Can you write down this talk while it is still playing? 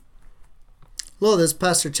Hello, this is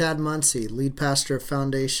Pastor Chad Muncie, lead pastor of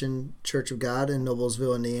Foundation Church of God in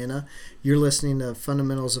Noblesville, Indiana. You're listening to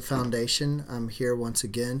Fundamentals of Foundation. I'm here once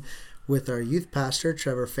again with our youth pastor,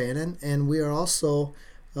 Trevor Fannin, and we are also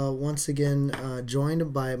once again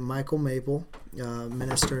joined by Michael Maple,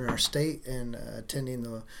 minister in our state and attending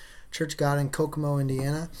the Church of God in Kokomo,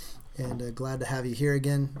 Indiana. And glad to have you here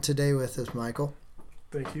again today with us, Michael.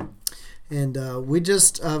 Thank you. And we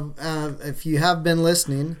just, if you have been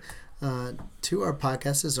listening to our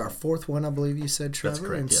podcast, this is our fourth one, I believe you said, Trevor. That's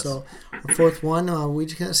correct, and yes. So our fourth one, we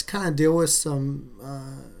just kind of deal with some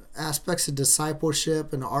aspects of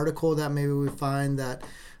discipleship, an article that maybe we find that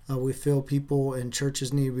we feel people in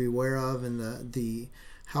churches need to be aware of, and the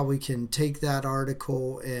how we can take that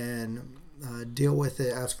article and deal with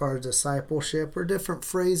it as far as discipleship, or different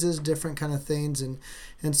phrases, different kind of things.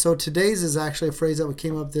 And so today's is actually a phrase that we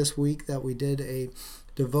came up this week that we did a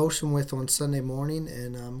devotion with on Sunday morning,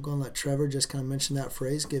 and I'm going to let Trevor just kind of mention that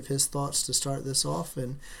phrase, give his thoughts to start this off.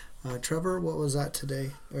 And Trevor, what was that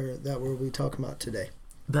today, or that were we talking about today?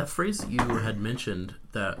 That phrase that you had mentioned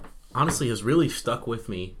that honestly has really stuck with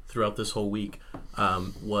me throughout this whole week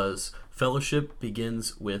was fellowship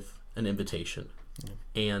begins with an invitation.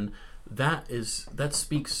 And that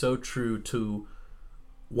speaks so true to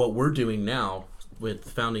what we're doing now with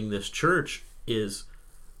founding this church. Is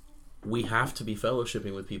we have to be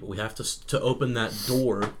fellowshipping with people. We have to open that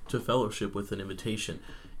door to fellowship with an invitation.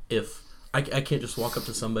 If I can't just walk up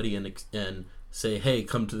to somebody and say, "Hey,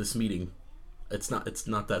 come to this meeting," it's not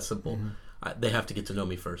that simple. Mm-hmm. They have to get to know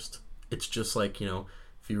me first. It's just like,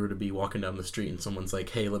 if you were to be walking down the street and someone's like,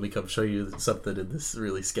 "Hey, let me come show you something in this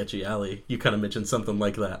really sketchy alley," you kind of mentioned something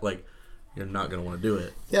like that, like you're not going to want to do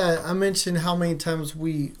it. Yeah, I mentioned how many times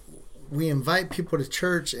we invite people to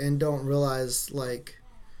church and don't realize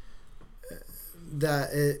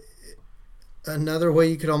that another way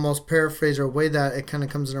you could almost paraphrase, or a way that it kind of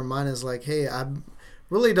comes in our mind, is like, "Hey, I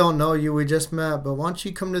really don't know you, we just met, but why don't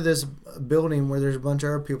you come to this building where there's a bunch of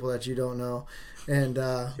other people that you don't know, and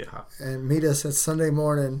and meet us at Sunday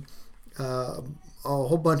morning, a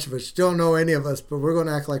whole bunch of us, you don't know any of us, but we're going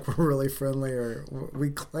to act like we're really friendly, or we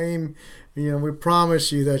claim, we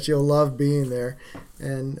promise you that you'll love being there."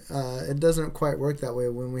 And it doesn't quite work that way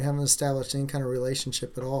when we haven't established any kind of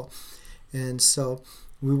relationship at all. And so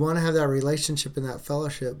we want to have that relationship and that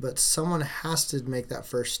fellowship, but someone has to make that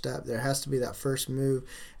first step. There has to be that first move,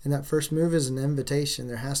 and that first move is an invitation.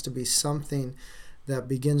 There has to be something that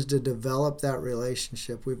begins to develop that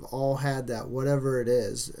relationship. We've all had that, whatever it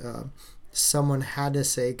is. Someone had to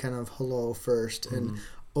say kind of hello first, and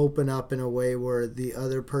open up in a way where the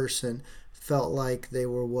other person felt like they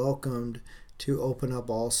were welcomed to open up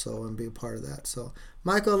also and be a part of that. So,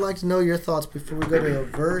 Michael, I'd like to know your thoughts before we go to a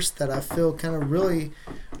verse that I feel kind of really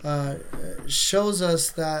shows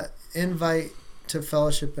us that invite to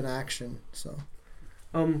fellowship in action. So,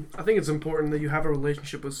 I think it's important that you have a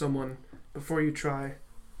relationship with someone before you try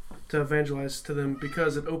to evangelize to them,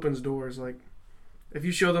 because it opens doors. Like, if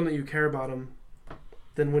you show them that you care about them,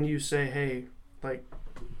 then when you say, "Hey,"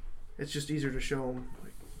 it's just easier to show them.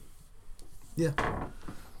 Yeah.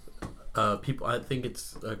 People, I think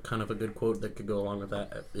it's kind of a good quote that could go along with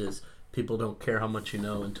that is, people don't care how much you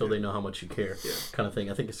know until they know how much you care, kind of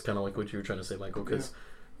thing. I think it's kind of like what you were trying to say, Michael, because,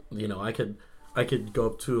 I could go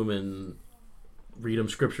up to them and read them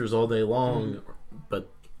scriptures all day long,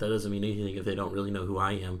 but that doesn't mean anything if they don't really know who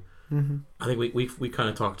I am. Mm-hmm. I think we kind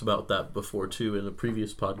of talked about that before, too, in the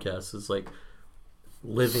previous podcast, is like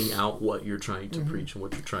living out what you're trying to preach and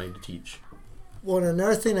what you're trying to teach. Well,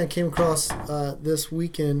 another thing I came across this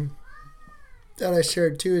weekend that I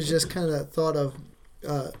shared too is just kind of that thought of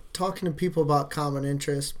talking to people about common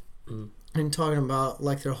interests, and talking about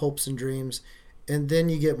like their hopes and dreams, and then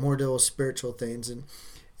you get more to those spiritual things, and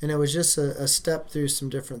it was just a step through some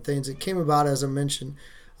different things. It came about, as I mentioned,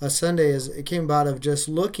 Sunday, it came about of just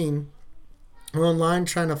looking online,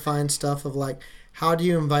 trying to find stuff of like, how do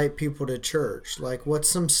you invite people to church? Like, what's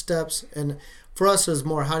some steps? And for us, it was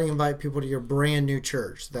more, how do you invite people to your brand new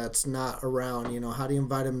church that's not around? How do you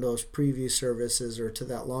invite them to those preview services or to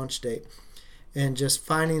that launch date? And just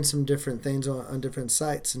finding some different things on different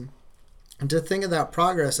sites. And to think of that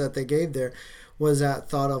progress that they gave there was that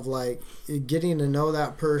thought of like getting to know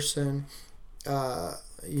that person,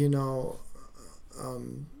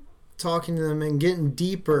 talking to them and getting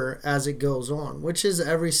deeper as it goes on, which is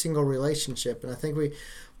every single relationship. And I think we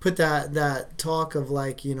put that talk of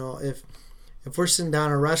like, if we're sitting down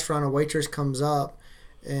in a restaurant, a waitress comes up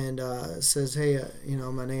and says, "Hey,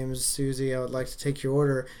 my name is Susie. I would like to take your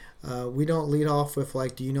order." We don't lead off with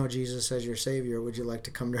like, "Do you know Jesus as your Savior? Would you like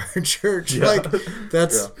to come to our church?" Yeah. Like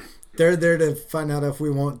that's They're there to find out if we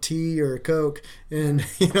want tea or Coke. And,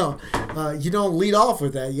 you don't lead off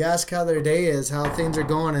with that. You ask how their day is, how things are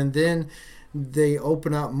going, and then they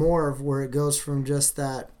open up more of where it goes from just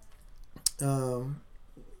that,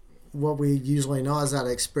 what we usually know as that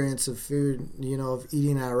experience of food, of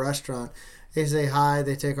eating at a restaurant. They say hi,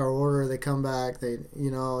 they take our order, they come back, they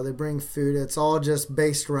bring food. It's all just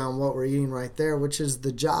based around what we're eating right there, which is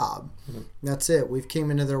the job. Mm-hmm. That's it. We've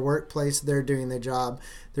came into their workplace, they're doing their job.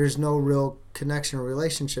 There's no real connection or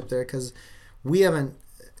relationship there because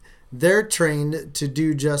they're trained to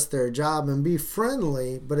do just their job and be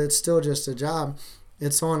friendly, but it's still just a job.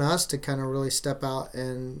 It's on us to kind of really step out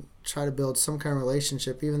and try to build some kind of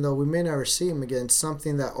relationship, even though we may never see them again,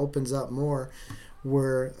 something that opens up more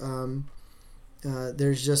where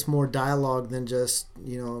there's just more dialogue than just,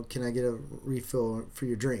 can I get a refill for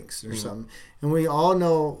your drinks or something. And we all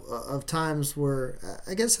know of times where,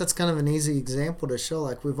 I guess that's kind of an easy example to show,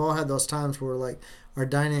 like we've all had those times where like our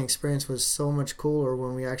dining experience was so much cooler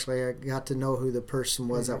when we actually got to know who the person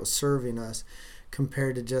was that was serving us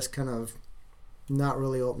compared to just kind of not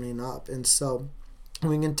really opening up. And so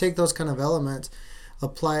we can take those kind of elements,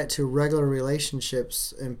 apply it to regular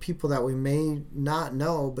relationships and people that we may not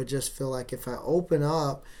know, but just feel like if I open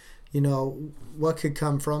up, what could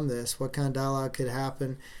come from this? What kind of dialogue could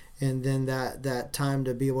happen? And then that time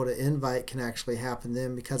to be able to invite can actually happen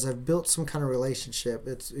then because I've built some kind of relationship.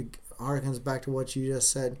 It harkens back to what you just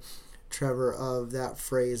said, Trevor, of that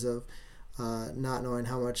phrase of not knowing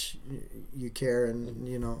how much you care.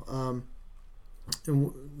 And,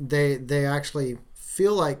 they actually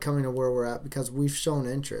feel like coming to where we're at because we've shown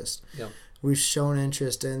interest. Yeah. We've shown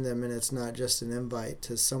interest in them, and it's not just an invite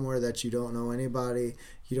to somewhere that you don't know anybody,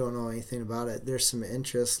 you don't know anything about it. There's some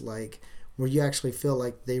interest like where you actually feel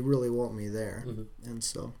like they really want me there. Mm-hmm. And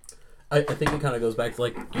so I think it kind of goes back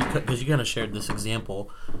to because you kind of shared this example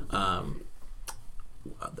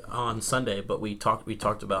on Sunday, but we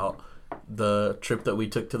talked about the trip that we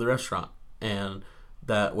took to the restaurant and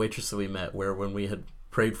that waitress that we met, where when we had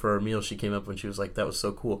prayed for our meal, she came up and she was like, that was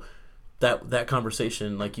so cool. That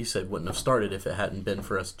conversation, like you said, wouldn't have started if it hadn't been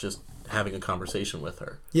for us just having a conversation with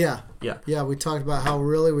her. Yeah. We talked about how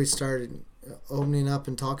really we started opening up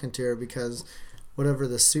and talking to her because whatever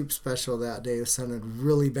the soup special that day sounded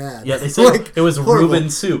really bad. Yeah, they said it was horrible. Reuben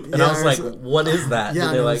soup. And I was like, what is that?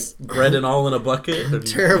 Yeah, Did they bread and all in a bucket?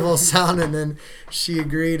 Terrible sound. And then she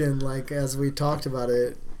agreed, and as we talked about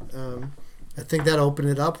it, I think that opened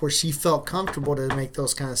it up where she felt comfortable to make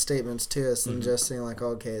those kind of statements to us and just saying like,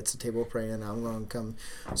 okay, it's a table praying and I'm going to come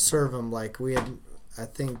serve them. Like we had, I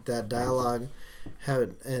think that dialogue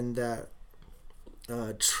had, and that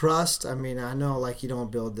trust. I mean, I know like you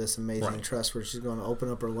don't build this amazing trust where she's going to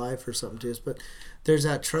open up her life or something to us, but there's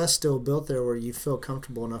that trust still built there where you feel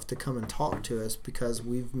comfortable enough to come and talk to us because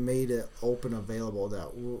we've made it open, available,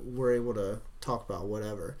 that we're able to talk about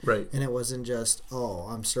whatever. Right. And it wasn't just,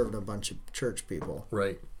 I'm serving a bunch of church people.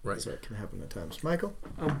 Right. So it can happen at times. Michael?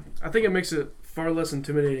 I think it makes it far less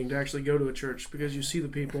intimidating to actually go to a church because you see the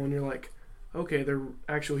people and you're like, okay, they're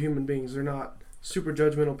actual human beings. They're not super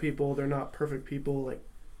judgmental people. They're not perfect people. Like,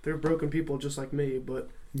 they're broken people just like me,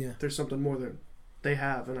 but there's something more that they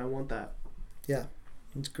have, and I want that. Yeah,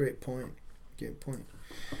 that's a great point. Good point.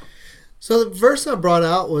 So the verse I brought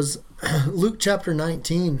out was Luke chapter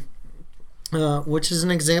 19, which is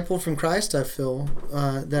an example from Christ, I feel,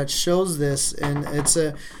 that shows this. And it's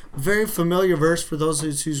a very familiar verse for those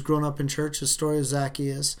who's grown up in church, the story of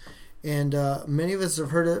Zacchaeus. And many of us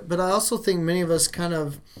have heard it, but I also think many of us kind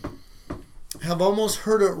of have almost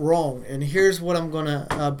heard it wrong. And here's what I'm going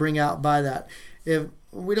to bring out by that. If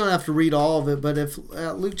we don't have to read all of it, but if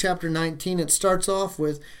Luke chapter 19, it starts off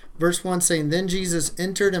with verse 1 saying, Then Jesus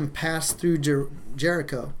entered and passed through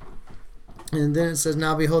Jericho. And then it says,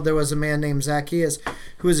 Now behold, there was a man named Zacchaeus,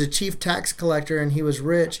 who was a chief tax collector, and he was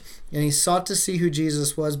rich. And he sought to see who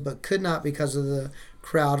Jesus was, but could not because of the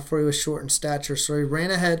crowd, for he was short in stature. So he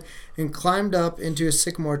ran ahead and climbed up into a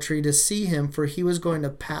sycamore tree to see him, for he was going to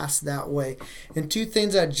pass that way. And two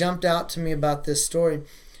things that jumped out to me about this story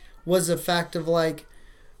was the fact of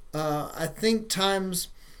I think times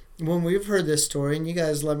when we've heard this story, and you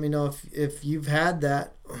guys let me know if you've had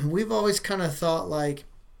that, we've always kind of thought like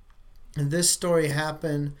this story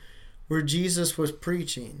happened where Jesus was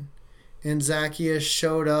preaching and Zacchaeus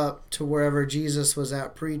showed up to wherever Jesus was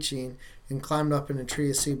at preaching and climbed up in a tree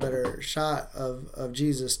to see a better shot of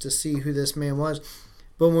Jesus, to see who this man was.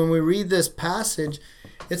 But when we read this passage,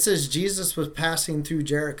 it says Jesus was passing through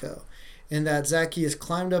Jericho, and that Zacchaeus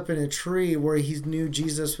climbed up in a tree where he knew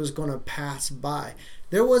Jesus was going to pass by.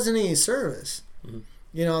 There wasn't any service.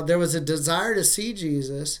 Mm-hmm. There was a desire to see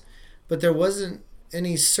Jesus, but there wasn't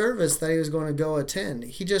any service that he was going to go attend.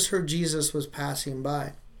 He just heard Jesus was passing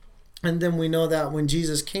by. And then we know that when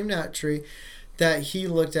Jesus came to that tree, that he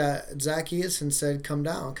looked at Zacchaeus and said, come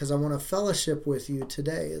down because I want to fellowship with you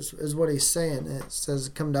today, is what he's saying. It says,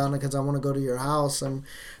 come down because I want to go to your house. I'm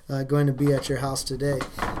going to be at your house today.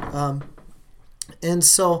 And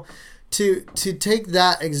so to take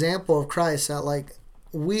that example of Christ, that like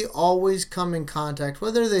we always come in contact,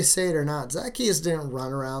 whether they say it or not. Zacchaeus didn't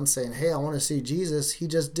run around saying, hey, I want to see Jesus. He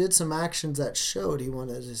just did some actions that showed he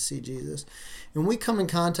wanted to see Jesus. And we come in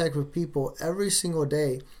contact with people every single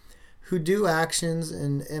day who do actions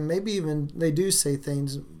and maybe even they do say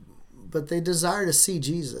things, but they desire to see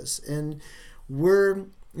Jesus. And we're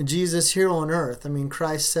Jesus here on earth. I mean,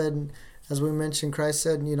 Christ said, as we mentioned, Christ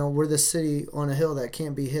said, we're the city on a hill that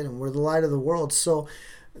can't be hidden. We're the light of the world. So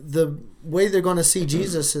the way they're going to see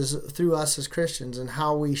Jesus is through us as Christians and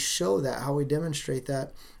how we show that, how we demonstrate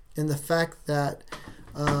that, and the fact that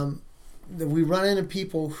we run into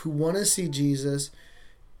people who want to see Jesus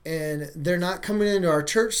and they're not coming into our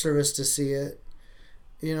church service to see it.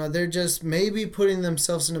 They're just maybe putting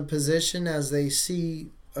themselves in a position as they see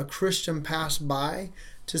a Christian pass by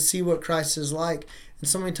to see what Christ is like. And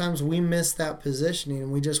so many times we miss that positioning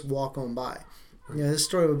and we just walk on by. This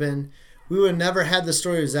story would have been, we would have never had the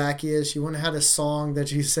story of Zacchaeus. You wouldn't have had a song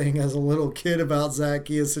that you sang as a little kid about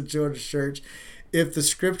Zacchaeus at children's church if the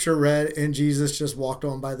scripture read and Jesus just walked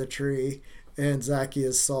on by the tree and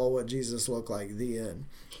Zacchaeus saw what Jesus looked like, the end.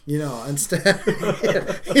 Instead,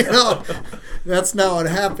 that's not what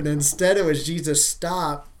happened. Instead, it was Jesus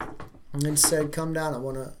stopped and said, come down. I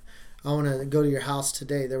want to go to your house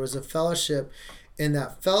today. There was a fellowship. In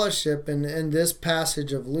that fellowship, and in this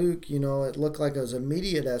passage of Luke, it looked like it was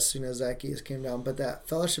immediate as soon as Zacchaeus came down. But that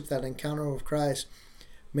fellowship, that encounter with Christ,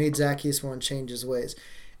 made Zacchaeus want to change his ways.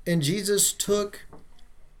 And Jesus took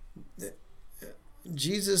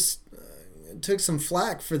some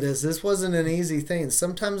flack for this. This wasn't an easy thing.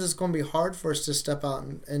 Sometimes it's going to be hard for us to step out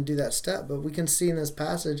and do that step. But we can see in this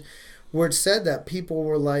passage where it said that people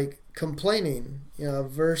were like complaining.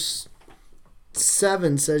 Verse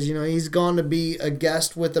 7 says, he's gone to be a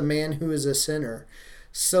guest with a man who is a sinner.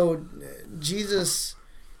 So Jesus,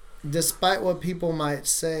 despite what people might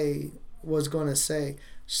say, was going to say,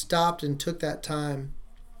 stopped and took that time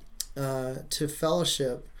to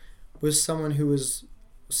fellowship with someone who was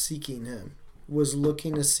seeking him, was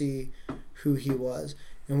looking to see who he was.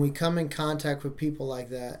 And we come in contact with people like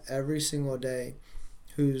that every single day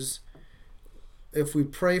if we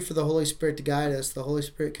pray for the Holy Spirit to guide us, the Holy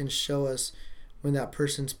Spirit can show us when that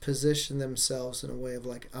person's positioned themselves in a way of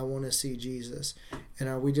like, I want to see Jesus. And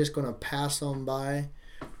are we just going to pass on by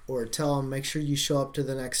or tell them, make sure you show up to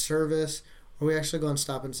the next service? Or are we actually going to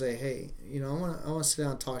stop and say, hey, I want to sit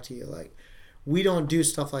down and talk to you? Like, we don't do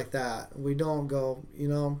stuff like that. We don't go,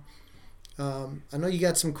 I know you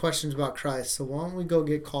got some questions about Christ, so why don't we go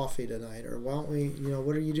get coffee tonight? Or why don't we,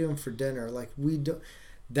 what are you doing for dinner? Like, we do.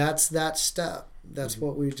 That's that step. That's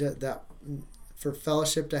what we did. That for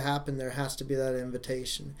fellowship to happen, there has to be that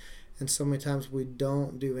invitation. And so many times we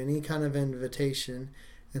don't do any kind of invitation.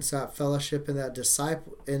 And so that fellowship and that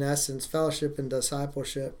disciple, in essence, fellowship and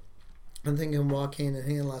discipleship, I think can walk hand in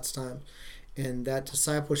hand lots of times. And that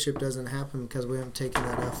discipleship doesn't happen because we haven't taken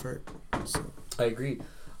that effort. So. I agree.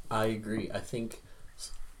 I think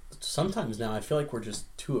sometimes now I feel like we're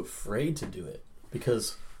just too afraid to do it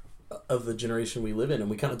because of the generation we live in. And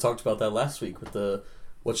we kind of talked about that last week with the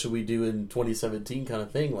what should we do in 2017 kind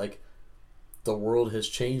of thing. Like, the world has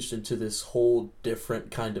changed into this whole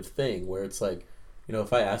different kind of thing where it's like,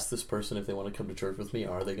 if I ask this person if they want to come to church with me,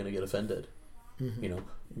 are they going to get offended? Mm-hmm.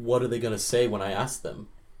 What are they going to say when I ask them?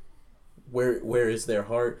 Where is their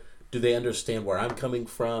heart? Do they understand where I'm coming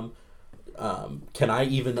from? Can I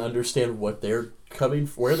even understand where they're coming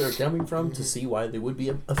from mm-hmm. to see why they would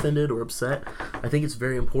be offended or upset? I think it's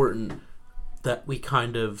very important that we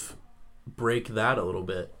kind of break that a little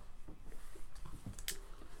bit.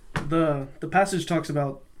 The passage talks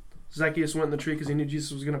about Zacchaeus went in the tree because he knew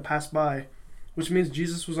Jesus was going to pass by, which means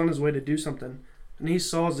Jesus was on his way to do something. And he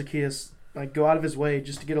saw Zacchaeus go out of his way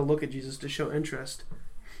just to get a look at Jesus, to show interest.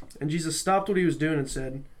 And Jesus stopped what he was doing and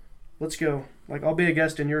said, let's go. I'll be a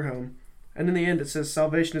guest in your home. And in the end, it says,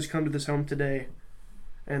 salvation has come to this home today.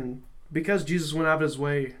 And because Jesus went out of his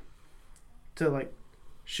way to,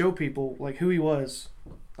 show people, who he was,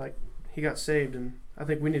 he got saved. And I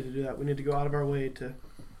think we need to do that. We need to go out of our way to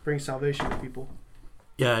bring salvation to people.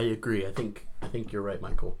 Yeah, I agree. I think you're right,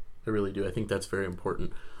 Michael. I really do. I think that's very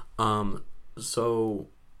important. So,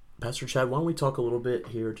 Pastor Chad, why don't we talk a little bit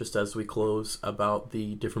here, just as we close, about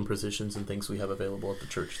the different positions and things we have available at the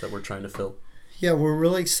church that we're trying to fill? Yeah, we're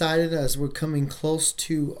really excited as we're coming close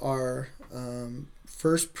to our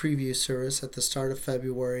first preview service at the start of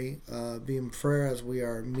February. Be in prayer as we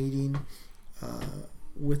are meeting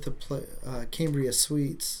with the Cambria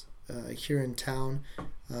Suites here in town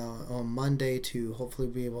on Monday to hopefully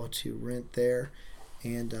be able to rent there.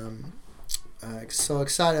 And so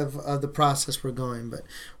excited of the process we're going. But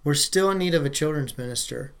we're still in need of a children's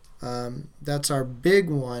minister. That's our big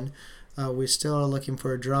one. We still are looking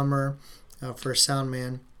for a drummer, for a sound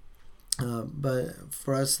man. But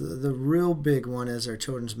for us, the real big one is our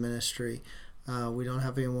children's ministry. We don't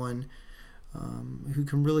have anyone who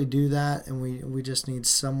can really do that, and we just need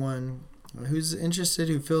someone who's interested,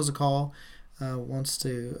 who feels a call, wants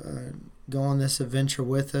to go on this adventure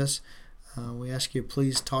with us. We ask you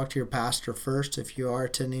please talk to your pastor first if you are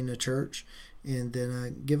attending a church, and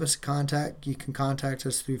then give us a contact. You can contact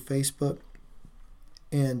us through Facebook,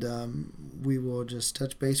 and we will just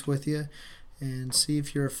touch base with you and see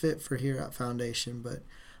if you're a fit for here at Foundation.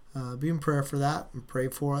 But be in prayer for that and pray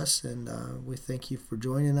for us. And we thank you for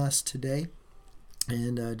joining us today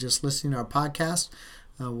and just listening to our podcast.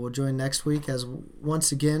 We'll join next week. As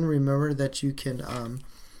once again, remember that you can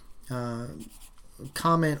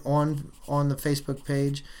comment on the Facebook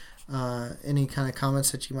page, any kind of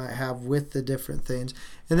comments that you might have with the different things.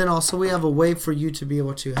 And then also we have a way for you to be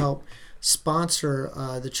able to help sponsor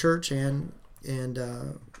the church and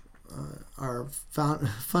our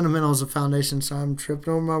fundamentals of Foundation. So I'm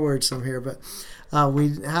tripping over my words some here, but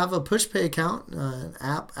we have a PushPay account, an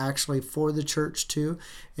app actually for the church too.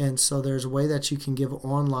 And so there's a way that you can give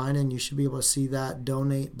online, and you should be able to see that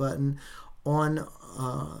donate button on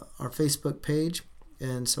our Facebook page.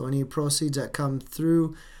 And so any proceeds that come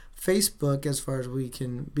through Facebook, as far as we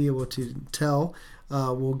can be able to tell,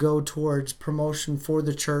 will go towards promotion for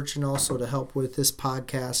the church, and also to help with this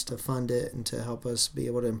podcast, to fund it and to help us be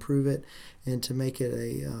able to improve it and to make it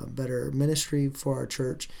a better ministry for our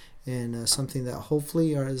church, and something that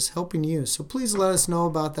hopefully is helping you. So please let us know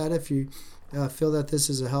about that if you feel that this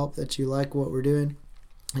is a help, that you like what we're doing,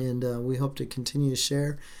 and we hope to continue to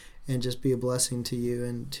share and just be a blessing to you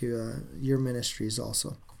and to your ministries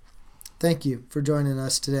also. Thank you for joining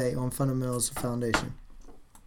us today on Fundamentals of Foundation.